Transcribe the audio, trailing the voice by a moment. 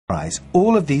Summarize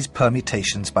all of these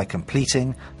permutations by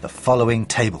completing the following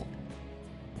table.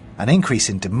 An increase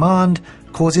in demand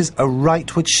causes a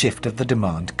rightward shift of the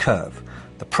demand curve.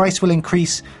 The price will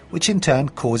increase, which in turn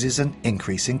causes an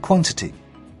increase in quantity.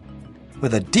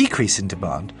 With a decrease in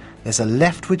demand, there's a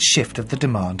leftward shift of the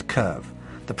demand curve.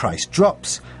 The price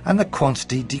drops and the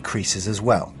quantity decreases as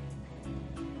well.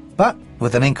 But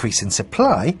with an increase in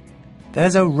supply,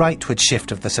 there's a rightward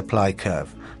shift of the supply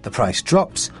curve. The price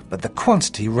drops, but the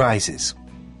quantity rises.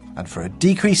 And for a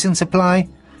decrease in supply,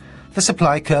 the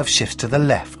supply curve shifts to the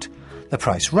left. The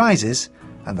price rises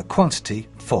and the quantity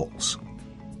falls.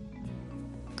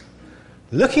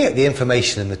 Looking at the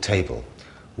information in the table,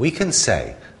 we can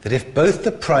say that if both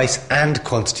the price and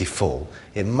quantity fall,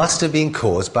 it must have been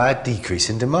caused by a decrease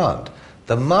in demand.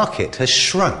 The market has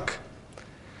shrunk.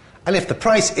 And if the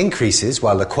price increases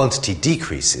while the quantity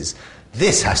decreases,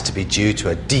 this has to be due to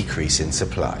a decrease in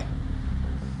supply.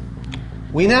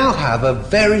 We now have a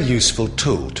very useful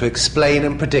tool to explain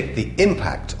and predict the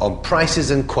impact on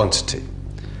prices and quantity.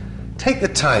 Take the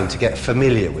time to get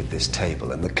familiar with this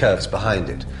table and the curves behind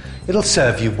it. It'll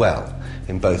serve you well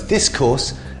in both this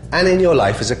course and in your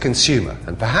life as a consumer,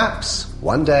 and perhaps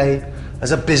one day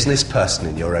as a business person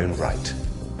in your own right.